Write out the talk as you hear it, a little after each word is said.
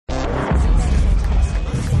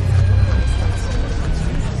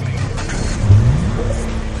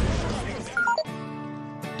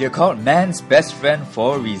They're called man's best friend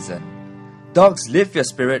for a reason. Dogs lift your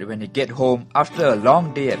spirit when you get home after a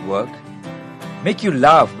long day at work, make you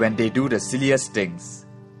laugh when they do the silliest things.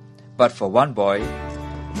 But for one boy,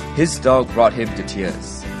 his dog brought him to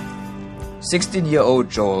tears. 16-year-old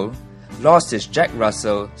Joel lost his Jack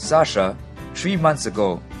Russell, Sasha, 3 months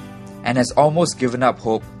ago and has almost given up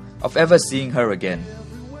hope of ever seeing her again.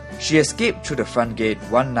 She escaped through the front gate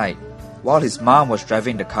one night while his mom was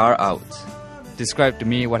driving the car out. Describe to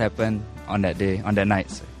me what happened on that day, on that night.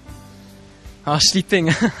 I was sleeping.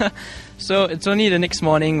 So it's only the next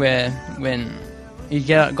morning when we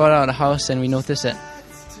got out of the house and we noticed that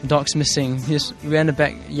the dog's missing. We went in the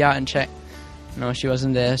backyard and checked. No, she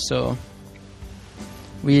wasn't there. So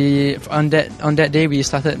we on that day we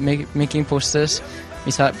started making posters.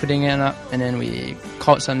 We started putting it up, and then we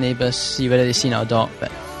called some neighbors to see whether they seen our dog,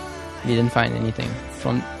 but we didn't find anything.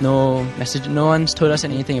 No one's told us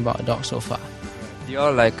anything about the dog so far. Do you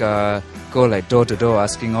all go door to door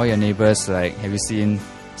asking all your neighbors have you seen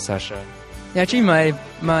Sasha? Yeah, actually my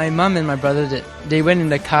mom and my brother did. They went in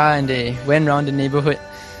the car and they went around the neighborhood,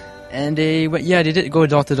 and they did go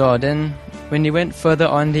door to door. Then when they went further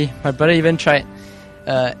on, my brother even tried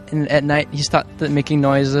at night. He started making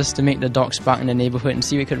noises to make the dogs bark in the neighborhood and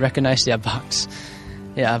see if we could recognize their barks.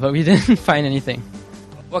 Yeah, but we didn't find anything.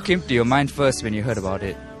 What came to your mind first when you heard about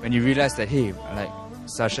it? When you realized that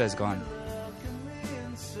Sasha is gone?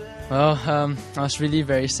 Well, I was really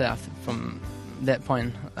very sad from that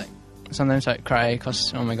point. Sometimes I'd cry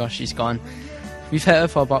because, oh my gosh, she's gone. We've had her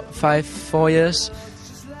for about 4 years,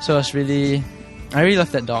 so I really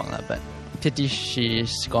love that dog, but pity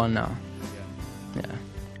she's gone now. Yeah.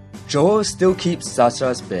 Joel still keeps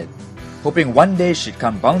Sasha's bed, hoping one day she'd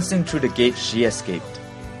come bouncing through the gate she escaped.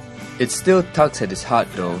 It still tugs at his heart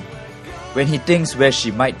though, when he thinks where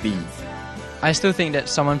she might be. I still think that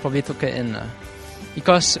someone probably took her in.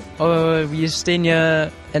 Because we stay near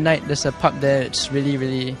at night, there's a pub there, it's really,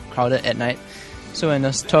 really crowded at night. So when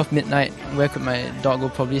it's 12 midnight, where could my dog go?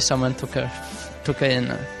 Probably someone took her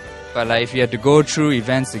in. But if you had to go through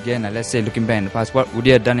events again, let's say looking back in the past, what would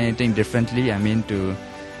you have done anything differently?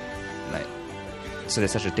 So that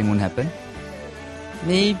such a thing wouldn't happen?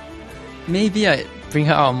 Maybe I'd bring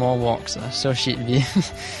her out on more walks, so she'd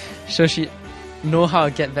know how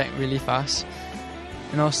to get back really fast.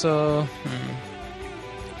 And also,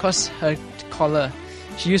 because her collar,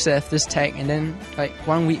 she used to have this tag, and then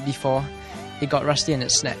 1 week before, it got rusty and it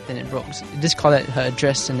snapped and it broke. So this collar had her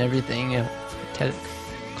address and everything,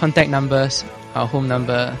 contact numbers, our home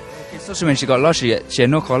number. Okay, so when she got lost, she had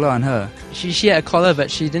no collar on her? She had a collar, but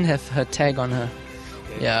she didn't have her tag on her.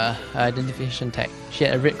 Okay. Yeah, her identification tag. She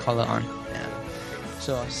had a red collar on. Yeah.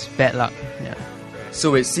 So it was bad luck. Yeah.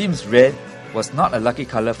 So it seems red was not a lucky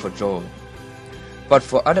color for Joel. But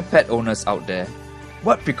for other pet owners out there,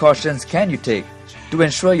 what precautions can you take to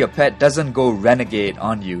ensure your pet doesn't go renegade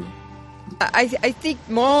on you? I think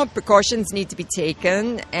more precautions need to be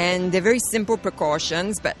taken, and they're very simple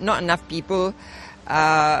precautions, but not enough people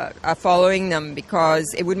are following them,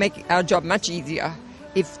 because it would make our job much easier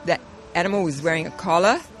if that animal was wearing a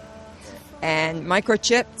collar and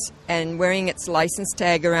microchipped and wearing its license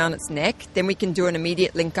tag around its neck. Then we can do an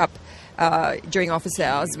immediate link up during office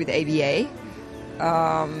hours with ABA.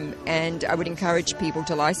 And I would encourage people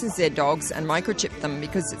to license their dogs and microchip them,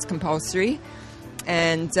 because it's compulsory,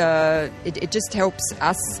 and it just helps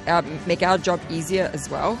us make our job easier as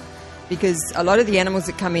well, because a lot of the animals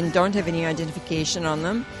that come in don't have any identification on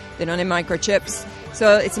them. They don't have microchips,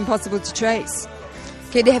 so it's impossible to trace.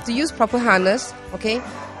 Okay, they have to use proper harness. Okay,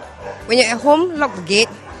 when you're at home, lock the gate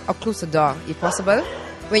or close the door if possible.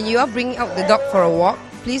 When you are bringing out the dog for a walk,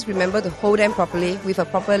 please remember to hold them properly with a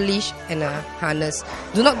proper leash and a harness.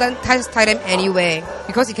 Do not then tie them anywhere,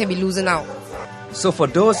 because it can be loosened out. So for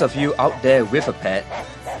those of you out there with a pet,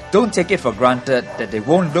 don't take it for granted that they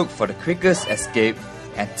won't look for the quickest escape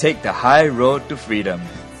and take the high road to freedom.